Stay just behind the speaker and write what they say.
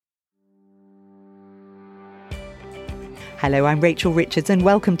Hello, I'm Rachel Richards and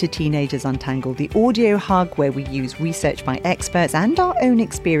welcome to Teenagers Untangled, the audio hug where we use research by experts and our own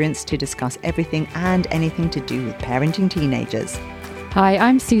experience to discuss everything and anything to do with parenting teenagers. Hi,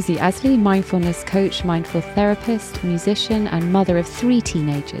 I'm Susie Asley, mindfulness coach, mindful therapist, musician and mother of 3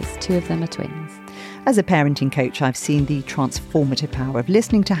 teenagers. 2 of them are twins. As a parenting coach, I've seen the transformative power of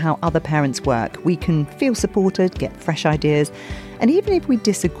listening to how other parents work. We can feel supported, get fresh ideas, and even if we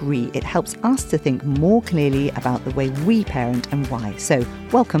disagree, it helps us to think more clearly about the way we parent and why. So,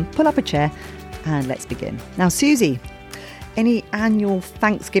 welcome, pull up a chair, and let's begin. Now, Susie, any annual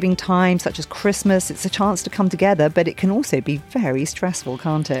Thanksgiving time, such as Christmas, it's a chance to come together, but it can also be very stressful,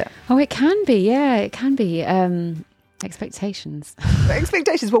 can't it? Oh, it can be. Yeah, it can be. Expectations.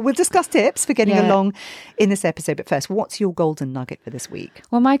 Well, we'll discuss tips for getting along in this episode. But first, what's your golden nugget for this week?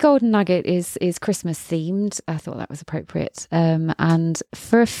 Well, my golden nugget is Christmas themed. I thought that was appropriate. And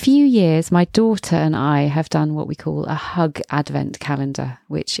for a few years, my daughter and I have done what we call a hug advent calendar,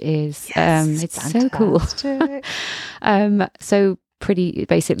 which is it's fantastic. So cool. So pretty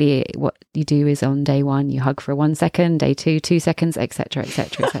basically what you do is on day 1, you hug for 1 second, day 2, 2 seconds, etc.,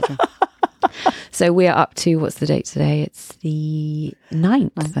 etc., etc. So we're up to, what's the date today? It's the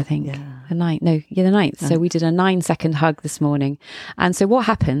 9th, I think. Yeah. The 9th. So we did a 9-second hug this morning. And so what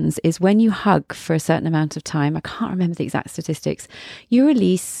happens is when you hug for a certain amount of time, I can't remember the exact statistics, you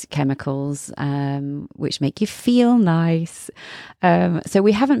release chemicals which make you feel nice. So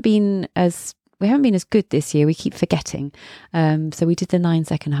we haven't been as good this year. We keep forgetting. So we did the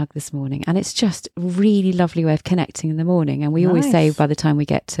 9-second hug this morning, and it's just a really lovely way of connecting in the morning. And we always say by the time we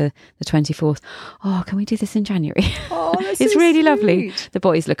get to the 24th, oh, can we do this in January? Oh, that's it's so really sweet. Lovely. The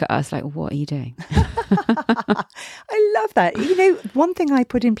boys look at us like, what are you doing? I love that. You know, one thing I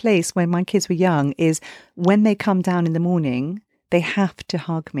put in place when my kids were young is when they come down in the morning, they have to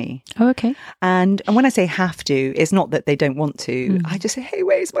hug me. Oh, okay. And when I say have to, it's not that they don't want to. I just say, hey,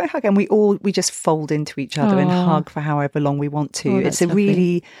 where's my hug? And we just fold into each other and hug for however long we want to. It's a lovely.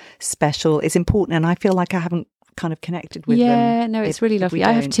 Really special, it's important. And I feel like I haven't kind of connected with them. Yeah, no, it's really lovely.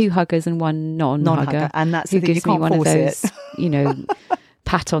 I have 2 huggers and 1 non-hugger. And that's who the thing, gives you me can't one of force those,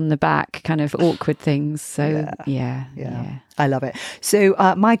 pat on the back kind of awkward things. So yeah. I love it. So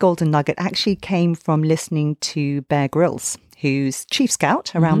my golden nugget actually came from listening to Bear Grylls, who's chief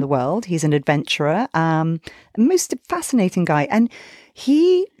scout around the world. He's an adventurer, most fascinating guy. And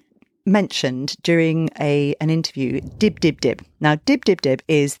he mentioned during an interview, dib, dib, dib. Now, dib, dib, dib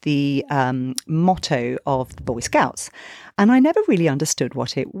is the motto of the Boy Scouts. And I never really understood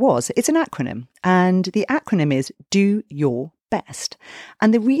what it was. It's an acronym. And the acronym is Do Your Best.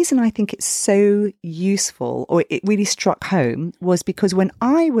 And the reason I think it's so useful, or it really struck home, was because when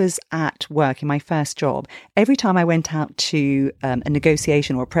I was at work in my first job, every time I went out to a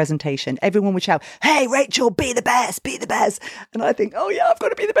negotiation or a presentation, everyone would shout, hey, Rachel, be the best, be the best. And I think, oh yeah, I've got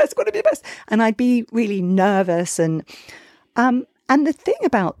to be the best, I've got to be the best. And I'd be really nervous. And the thing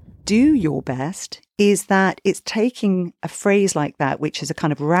about do your best is that it's taking a phrase like that, which is a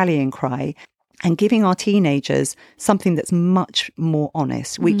kind of rallying cry, and giving our teenagers something that's much more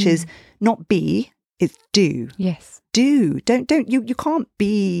honest, which is not be, it's do. Yes. Do. You can't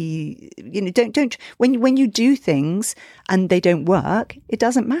be, don't, when you do things and they don't work, it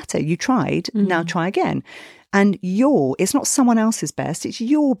doesn't matter. You tried, now try again. And it's not someone else's best, it's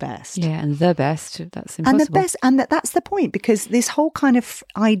your best. Yeah, and the best, that's impossible. And the best, and that's the point, because this whole kind of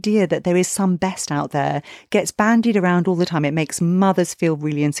idea that there is some best out there gets bandied around all the time. It makes mothers feel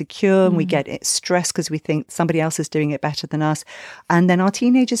really insecure, and we get stressed because we think somebody else is doing it better than us. And then our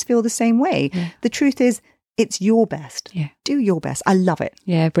teenagers feel the same way. Yeah. The truth is, it's your best. Yeah. Do your best. I love it.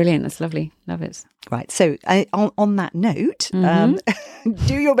 Yeah, brilliant. That's lovely. Love it. Right. So on that note,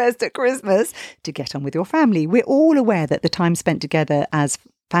 do your best at Christmas to get on with your family. We're all aware that the time spent together as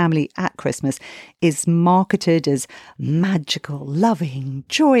family at Christmas is marketed as magical, loving,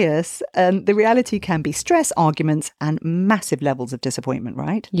 joyous. The reality can be stress, arguments, and massive levels of disappointment,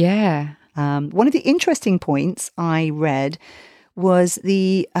 right? Yeah. One of the interesting points I read was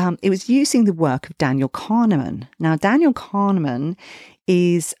it was using the work of Daniel Kahneman. Now, Daniel Kahneman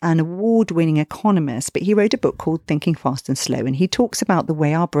is an award-winning economist, but he wrote a book called Thinking Fast and Slow, and he talks about the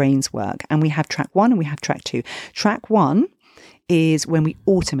way our brains work. And we have track 1 and we have track 2. Track 1 is when we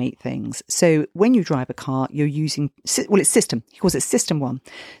automate things. So when you drive a car, you're using, it's system. He calls it system 1.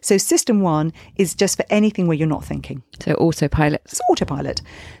 So system 1 is just for anything where you're not thinking. So autopilot. It's autopilot.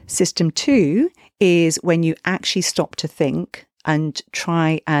 System 2 is when you actually stop to think and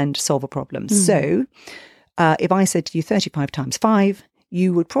try and solve a problem. So if I said to you 35 times 5,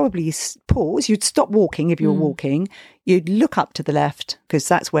 you would probably pause. You'd stop walking if you were walking. You'd look up to the left because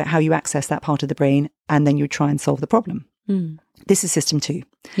that's how you access that part of the brain. And then you'd try and solve the problem. This is system 2.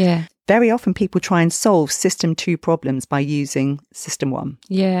 Yeah. Very often people try and solve system 2 problems by using system 1.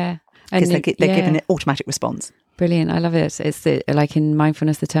 Yeah. Because they're given an automatic response. Brilliant. I love it. It's like in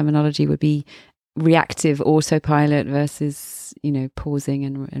mindfulness, the terminology would be reactive autopilot versus, pausing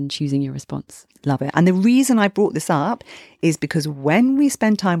and choosing your response. Love it. And the reason I brought this up is because when we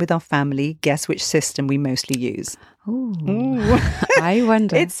spend time with our family, guess which system we mostly use? Ooh. I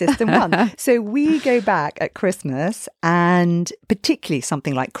wonder. It's system 1. So we go back at Christmas, and particularly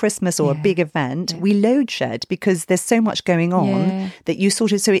something like Christmas or a big event, we load shed because there's so much going on that you so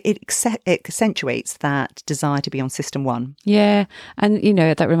it accentuates that desire to be on system 1. Yeah. And,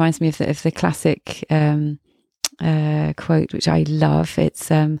 that reminds me of the classic quote, which I love.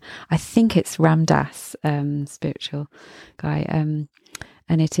 It's, I think it's Ram Dass, spiritual guy.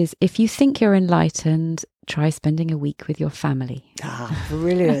 And it is, if you think you're enlightened, try spending a week with your family. Ah,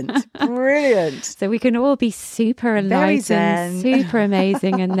 brilliant. Brilliant. So we can all be super enlightened, super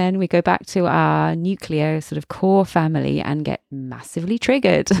amazing. And then we go back to our nuclear sort of core family and get massively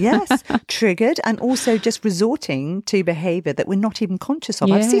triggered. Yes, triggered, and also just resorting to behaviour that we're not even conscious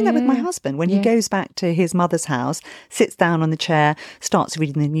of. I've seen that with my husband. When he goes back to his mother's house, sits down on the chair, starts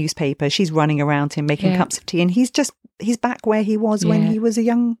reading the newspaper, she's running around him, making cups of tea, and he's back where he was when he was a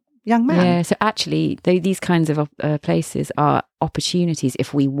young man. Yeah, so actually these kinds of places are opportunities,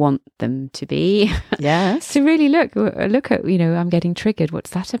 if we want them to be. Yes. To really look at, I'm getting triggered.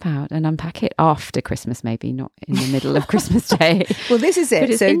 What's that about? And unpack it after Christmas, maybe not in the middle of Christmas Day. Well, this is it. But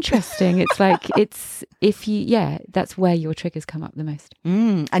it's interesting. It's like, that's where your triggers come up the most.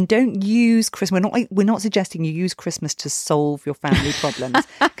 And don't use Christmas. We're not suggesting you use Christmas to solve your family problems,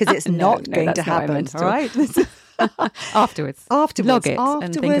 because it's not going to happen. All right. Afterwards. Log it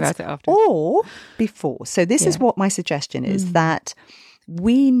and think about it afterwards. Or before. So this is what my suggestion is, that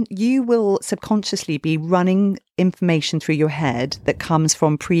you will subconsciously be running information through your head that comes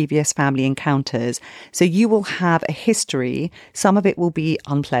from previous family encounters. So you will have a history. Some of it will be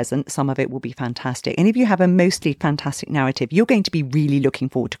unpleasant. Some of it will be fantastic. And if you have a mostly fantastic narrative, you're going to be really looking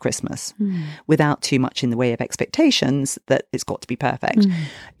forward to Christmas without too much in the way of expectations that it's got to be perfect.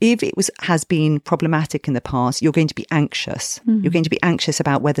 If it has been problematic in the past, you're going to be anxious. You're going to be anxious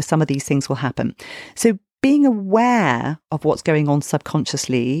about whether some of these things will happen. So being aware of what's going on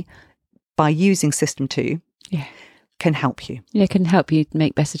subconsciously by using system 2 can help you. Yeah, it can help you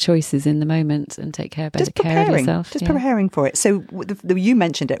make better choices in the moment and take care of yourself. Just preparing for it. So you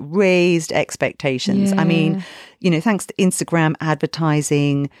mentioned it, raised expectations. I mean, thanks to Instagram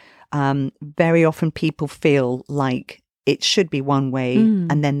advertising, very often people feel like it should be one way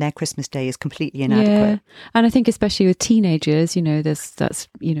and then their Christmas day is completely inadequate. Yeah. And I think especially with teenagers, that's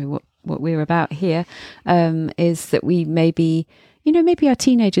what we're about here, is that we maybe our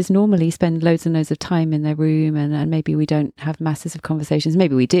teenagers normally spend loads and loads of time in their room and maybe we don't have masses of conversations.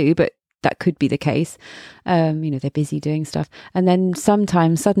 Maybe we do, but that could be the case. They're busy doing stuff. And then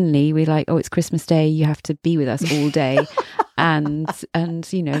sometimes suddenly we're like, oh, it's Christmas Day. You have to be with us all day. and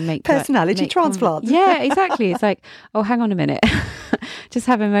make personality transplants. Yeah, exactly. It's like, oh, hang on a minute. Just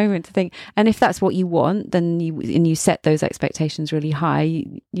have a moment to think. And if that's what you want, then you set those expectations really high.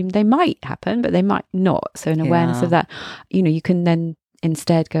 They might happen, but they might not. So an awareness of that, you can then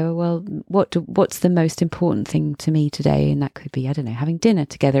instead go, well, what's the most important thing to me today? And that could be, I don't know, having dinner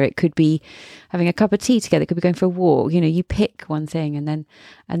together. It could be having a cup of tea together. It could be going for a walk. You pick one thing and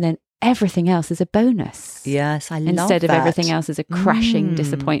then everything else is a bonus. Yes, I love that. Instead of everything else is a crashing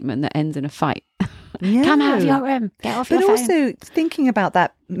disappointment that ends in a fight. Yeah. Come out of your room, get off your phone. But also thinking about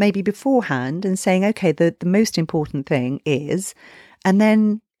that maybe beforehand and saying, okay, the most important thing is, and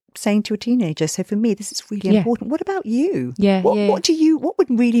then saying to a teenager, so for me, this is really important. What about you? What would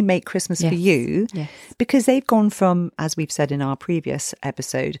really make Christmas for you? Yes. Because they've gone from, as we've said in our previous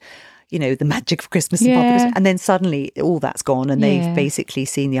episode, the magic of Christmas and then suddenly all that's gone and they've basically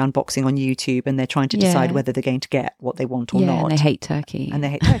seen the unboxing on YouTube and they're trying to decide whether they're going to get what they want or not. And they hate turkey.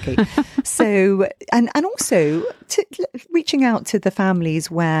 So, and also reaching out to the families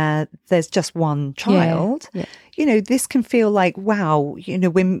where there's just one child. This can feel like, wow,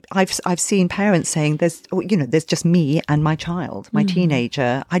 when I've seen parents saying there's just me and my child, my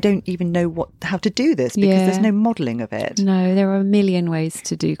teenager. I don't even know how to do this because there's no modelling of it. No, there are a million ways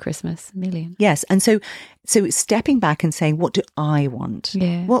to do Christmas. A million. Yes. And so stepping back and saying, what do I want?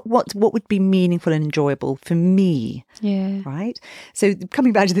 Yeah. What would be meaningful and enjoyable for me? Yeah. Right. So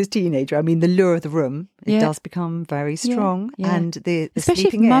coming back to this teenager, I mean, the lure of the room, it does become very strong. Yeah. And the especially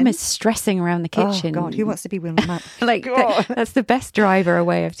sleeping if mum is stressing around the kitchen. Oh God, who wants to be with Like that's the best driver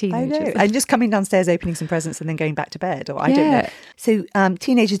away of teenagers. I know. And just coming downstairs, opening some presents and then going back to bed, or I don't know. So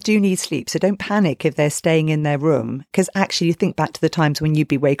teenagers do need sleep. So don't panic if they're staying in their room, because actually you think back to the times when you'd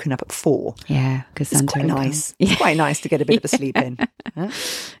be waking up at 4. Yeah, because it's quite nice. It's quite nice to get a bit of a sleep in.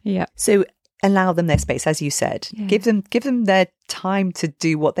 Yeah. So allow them their space, as you said. Give them their time to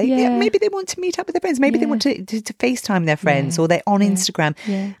do what they maybe they want to meet up with their friends. Maybe they want to FaceTime their friends, or they're on Instagram.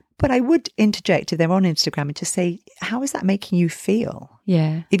 Yeah. But I would interject if they're on Instagram and just say, how is that making you feel?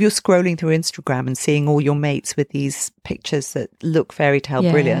 Yeah. If you're scrolling through Instagram and seeing all your mates with these pictures that look fairy tale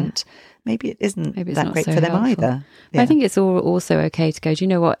brilliant, maybe it isn't that great for them either. Yeah. I think it's also okay to go, do you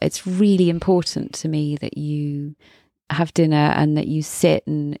know what? It's really important to me that you have dinner and that you sit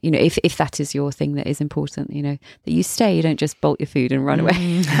and, you know, if that is your thing that is important, you know, that you stay, you don't just bolt your food and run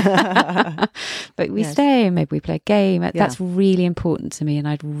away. But we stay and maybe we play a game. That's really important to me, and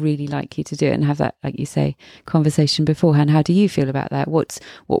I'd really like you to do it and have that, like you say, conversation beforehand. How do you feel about that? What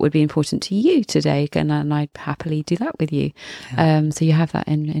would be important to you today? And I'd happily do that with you. So you have that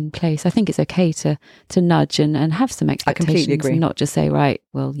in place. I think it's okay to nudge and have some expectations. I completely agree. And not just say, right,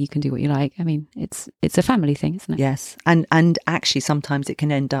 well, you can do what you like. I mean, it's a family thing, isn't it? Yes. And actually sometimes it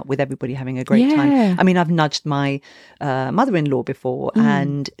can end up with everybody having a great time. I mean, I've nudged my mother-in-law before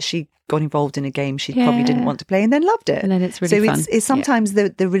and she got involved in a game she probably didn't want to play and then loved it. And then it's really fun. So it's sometimes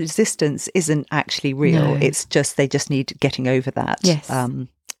the resistance isn't actually real. No. It's just they just need getting over that. Yes.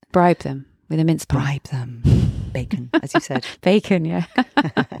 Bribe them with a mince pie. Bribe them. Bacon, as you said. Bacon, yeah.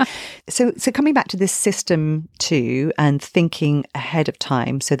 So coming back to this system too, and thinking ahead of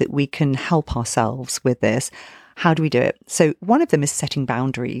time so that we can help ourselves with this, how do we do it? So one of them is setting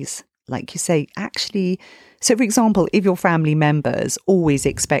boundaries. Like you say, actually, so for example, if your family members always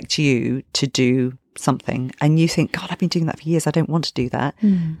expect you to do something and you think, God, I've been doing that for years, I don't want to do that.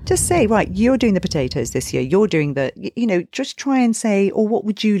 Just say, right, you're doing the potatoes this year, you're doing just try and say, or what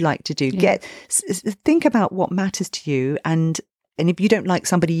would you like to do? Think about what matters to you, and if you don't like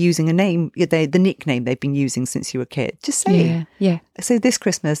somebody using a name, the nickname they've been using since you were a kid, just say, so this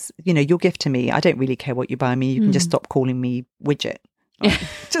Christmas, your gift to me, I don't really care what you buy me, you can just stop calling me Widget.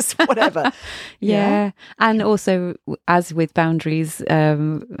 Just whatever. And also, as with boundaries,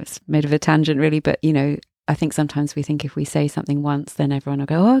 it's a bit of a tangent really, but I think sometimes we think if we say something once, then everyone will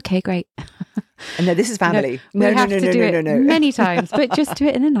go, oh, okay, great. And no, this is family. We have to do it many times, but just do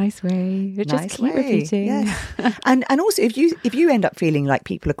it in a nice way. Just keep repeating. Yes. And also, if you end up feeling like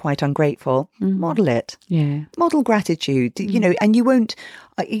people are quite ungrateful, model it. Yeah. Model gratitude. And you won't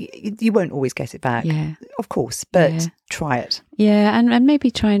always get it back. Yeah. Of course, but try it. Yeah, and maybe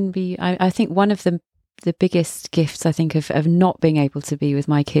try and be. I think one of the biggest gifts, I think, of not being able to be with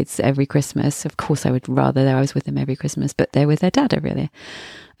my kids every Christmas. Of course, I would rather that I was with them every Christmas, but they're with their dad really.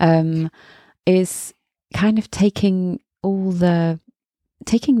 Is kind of taking the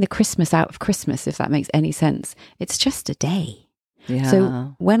Christmas out of Christmas, if that makes any sense. It's just a day. Yeah.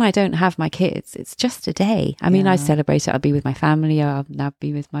 So when I don't have my kids, it's just a day. I mean, I celebrate it. I'll be with my family, or I'll now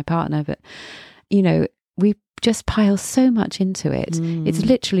be with my partner, but we just pile so much into it. It's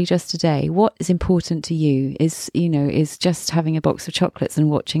literally just a day. What is important to you is just having a box of chocolates and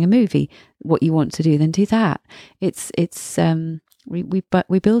watching a movie. What you want to do, then do that.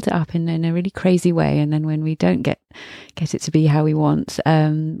 We build it up in a really crazy way, and then when we don't get it to be how we want,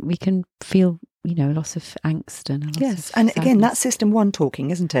 we can feel lots of angst and a lot of and sadness. Again, that's system 1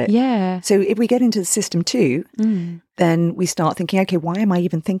 talking, isn't it? Yeah. So if we get into system 2, then we start thinking, okay, why am I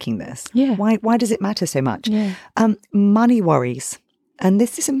even thinking this? Yeah. Why does it matter so much? Yeah. Money worries. And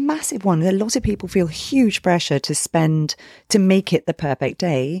this is a massive one. A lot of people feel huge pressure to make it the perfect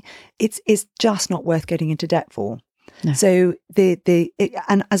day. It's just not worth getting into debt for. No. So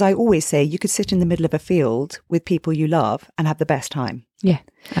and as I always say, you could sit in the middle of a field with people you love and have the best time. Yeah,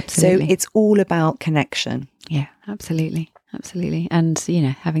 absolutely. So it's all about connection. Yeah, absolutely. And,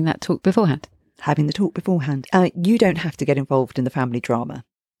 having that talk beforehand. Having the talk beforehand. You don't have to get involved in the family drama.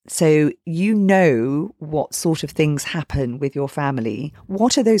 So what sort of things happen with your family.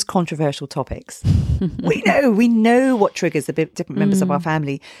 What are those controversial topics? We know what triggers the different members of our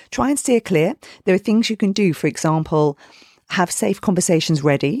family. Try and steer clear. There are things you can do. For example, have safe conversations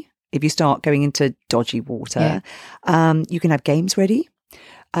ready if you start going into dodgy water. Yeah. You can have games ready.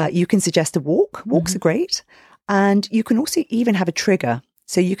 You can suggest a walk. Walks are great. And you can also even have a trigger.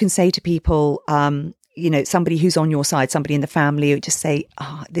 So you can say to people, somebody who's on your side, somebody in the family, just say,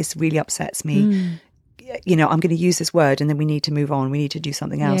 this really upsets me. I'm going to use this word and then we need to move on. We need to do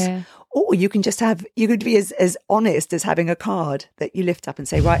something else. Yeah. Or you can just you could be as honest as having a card that you lift up and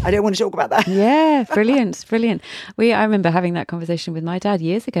say, right, I don't want to talk about that. Yeah, brilliant. I remember having that conversation with my dad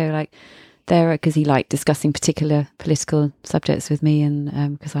years ago, like, there because he liked discussing particular political subjects with me,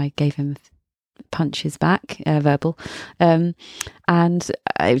 and because I gave him punches back, verbal, and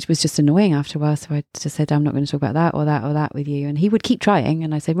it was just annoying after a while. So I just said, I'm not going to talk about that or that or that with you. And he would keep trying,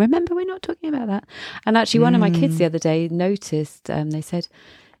 and I said, remember, we're not talking about that. And actually, one of my kids the other day noticed. They said,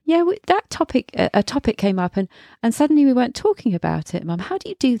 yeah, that topic, a topic came up, and suddenly we weren't talking about it. Mum, how do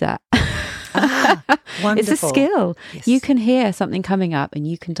you do that? It's a skill. Yes. You can hear something coming up and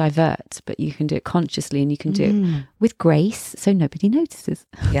you can divert, but you can do it consciously, and you can do it with grace so nobody notices.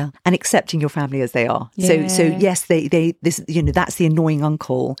 Yeah. And accepting your family as they are. Yeah. So yes, this, that's the annoying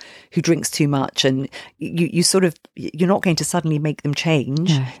uncle who drinks too much, and you're not going to suddenly make them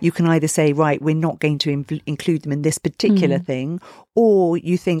change. No. You can either say, right, we're not going to include them in this particular thing, or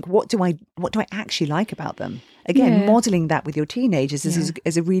you think, what do I actually like about them? Again, modelling that with your teenagers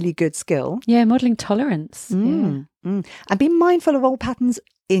is a really good skill. Yeah, modelling tolerance. And be mindful of old patterns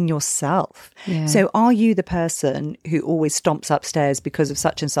in yourself. Yeah. So are you the person who always stomps upstairs because of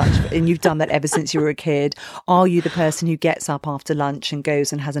such and such, and you've done that ever since you were a kid? Are you the person who gets up after lunch and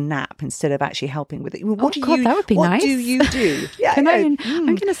goes and has a nap instead of actually helping with it? What that would be nice. What do you do? Yeah, I'm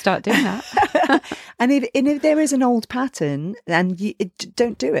going to start doing that. And if there is an old pattern, then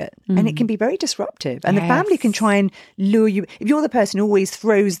don't do it. And it can be very disruptive. And the family can try and lure you. If you're the person who always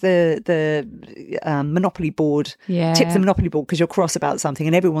throws the Monopoly board, tips the Monopoly board because you're cross about something,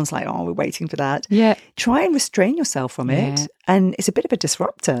 and everyone's like, oh, we're waiting for that. Yeah. Try and restrain yourself from it. And it's a bit of a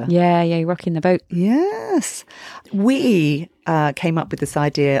disruptor. Yeah, you're rocking the boat. Yes. We came up with this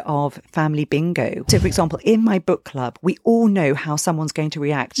idea of family bingo. So, for example, in my book club, we all know how someone's going to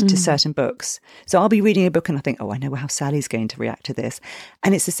react to certain books. So I'll be reading a book and I think, oh, I know how Sally's going to react to this.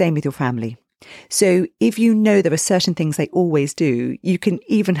 And it's the same with your family. So if you know there are certain things they always do, you can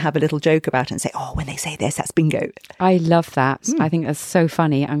even have a little joke about it and say, oh, when they say this, that's bingo. I love that. I think that's so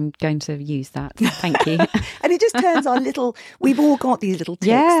funny. I'm going to use that. Thank you. And it just turns we've all got these little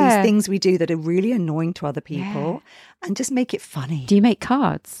tics, these things we do that are really annoying to other people. And just make it funny. Do you make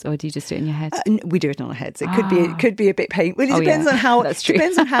cards, or do you just do it in your head? We do it on our heads. It could be a bit painful. Well, it depends on how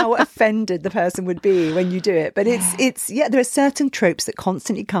depends on how offended the person would be when you do it. But it's there are certain tropes that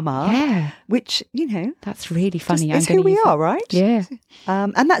constantly come up. Yeah. Which that's really funny. It's who we are, right? Yeah.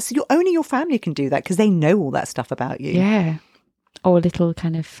 And that's only your family can do that because they know all that stuff about you. Yeah. Or little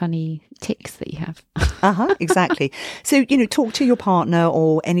kind of funny tics that you have. Exactly. So, talk to your partner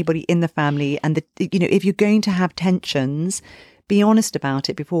or anybody in the family, and if you're going to have tensions, be honest about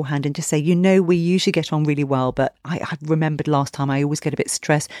it beforehand and just say, we usually get on really well, but I remembered last time I always get a bit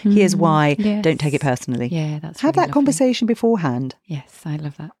stressed. Here's why. Yes. Don't take it personally. Yeah, that's have really that conversation beforehand. Yes, I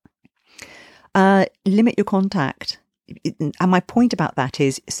love that. Limit your contact. And my point about that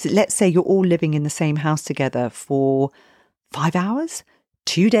is, let's say you're all living in the same house together for 5 hours,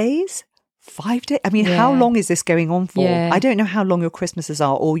 2 days, 5 days. I mean, how long is this going on for? I don't know how long your Christmases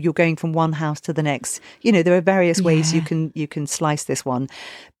are, or you're going from one house to the next. There are various ways you can slice this one.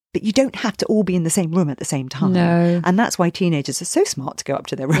 But you don't have to all be in the same room at the same time. No. And that's why teenagers are so smart to go up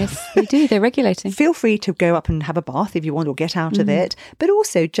to their room. Yes, they do. They're regulating. Feel free to go up and have a bath if you want, or get out of it. But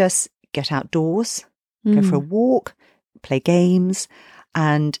also just get outdoors, go for a walk, play games.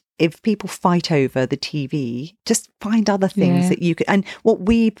 And if people fight over the TV, just find other things that you could. And what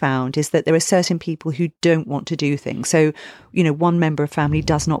we found is that there are certain people who don't want to do things. So, one member of family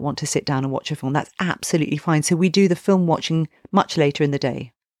does not want to sit down and watch a film. That's absolutely fine. So we do the film watching much later in the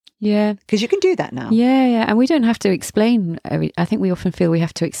day. Yeah. Because you can do that now. Yeah. And we don't have to explain. I think we often feel we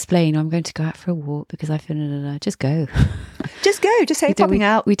have to explain, I'm going to go out for a walk because I feel, just go. Just go. Just say, popping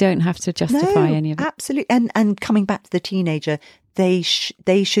out. We don't have to justify any of it. Absolutely. And coming back to the teenager, they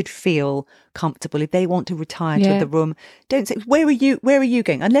should feel comfortable. If they want to retire to the room, don't say, where are you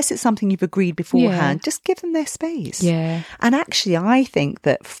going? Unless it's something you've agreed beforehand, just give them their space. Yeah. And actually, I think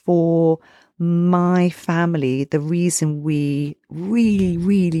that for my family, the reason we really,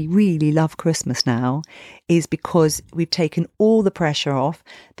 really, really love Christmas now is because we've taken all the pressure off.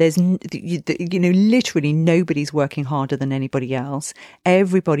 There's, literally nobody's working harder than anybody else.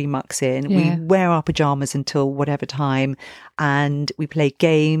 Everybody mucks in. We wear our pajamas until whatever time, and we play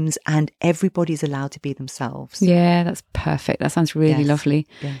games, and everybody's allowed to be themselves. Yeah, that's perfect. That sounds really lovely.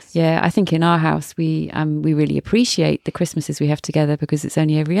 Yes. Yeah, I think in our house we really appreciate the Christmases we have together because it's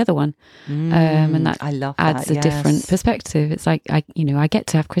only every other one, and that I love adds that, a different perspective. It's like I get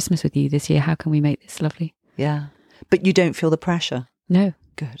to have Christmas with you this year. How can we make this lovely? Yeah, but you don't feel the pressure. No.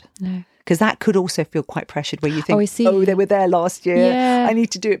 Good. No. Because that could also feel quite pressured where you think, I see. oh, they were there last year. Yeah. I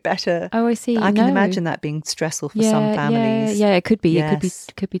need to do it better. Oh, I see. I can imagine that being stressful for some families. Yeah, it could be. Yes.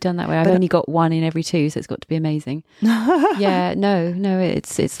 It could be done that way. I've only got 1 in every 2, so it's got to be amazing. No,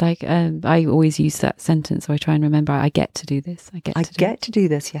 it's like I always use that sentence, so I try and remember I get to do this. I get to do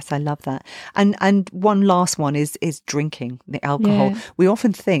this. Yes, I love that. And one last one is drinking, the alcohol. Yeah. We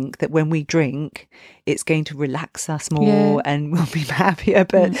often think that when we drink, it's going to relax us more and we'll be happier.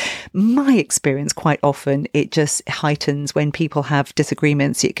 But my experience, quite often, it just heightens when people have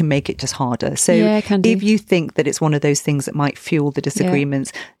disagreements. It can make it just harder. So if you think that it's one of those things that might fuel the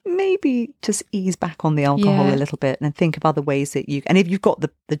disagreements, maybe just ease back on the alcohol a little bit and think of other ways that you... And if you've got the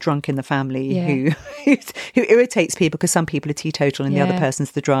drunk in the family who irritates people because some people are teetotal and the other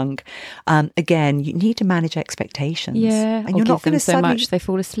person's the drunk, again, you need to manage expectations. Yeah, and you're not going to so much they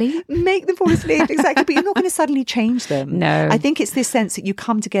fall asleep. Make them fall asleep, exactly. But you're not going to suddenly change them. No. I think it's this sense that you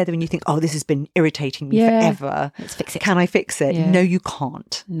come together and you think, oh, this has been irritating me forever. Let's fix it. Can I fix it? Yeah. No, you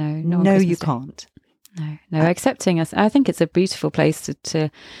can't. No, you can't. No, accepting us. I think it's a beautiful place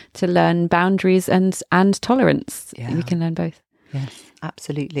to learn boundaries and tolerance. Yeah. We can learn both. Yes,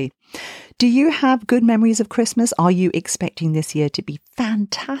 absolutely. Do you have good memories of Christmas? Are you expecting this year to be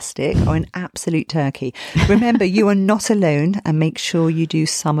fantastic or an absolute turkey? Remember, you are not alone, and make sure you do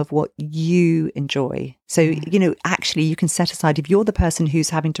some of what you enjoy. So, actually you can set aside, if you're the person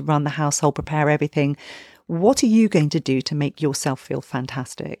who's having to run the household, prepare everything, what are you going to do to make yourself feel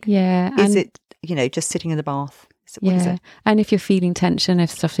fantastic? Yeah. Is it, just sitting in the bath? What is it? And if you're feeling tension,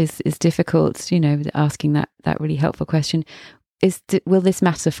 if stuff is difficult, asking that really helpful question, will this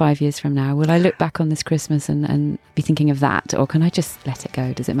matter 5 years from now? Will I look back on this Christmas and be thinking of that? Or can I just let it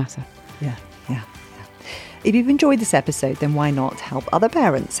go? Does it matter? Yeah. If you've enjoyed this episode, then why not help other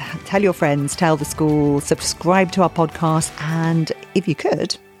parents? Tell your friends, tell the school, subscribe to our podcast, and if you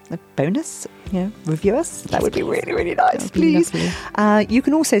could, a bonus, review us. That would be really, really nice, please. You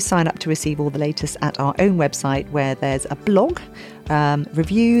can also sign up to receive all the latest at our own website, where there's a blog,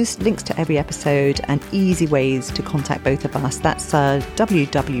 reviews, links to every episode, and easy ways to contact both of us. That's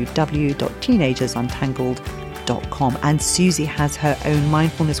www.teenagersuntangled.com. And Susie has her own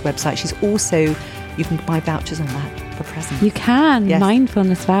mindfulness website. You can buy vouchers on that for presents. You can. Yes.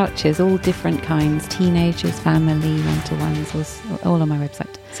 Mindfulness vouchers, all different kinds, teenagers, family, one-to-ones, all on my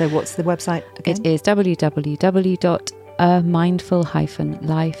website. So what's the website again? It is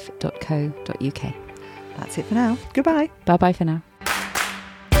www.mindful-life.co.uk. That's it for now. Goodbye. Bye-bye for now.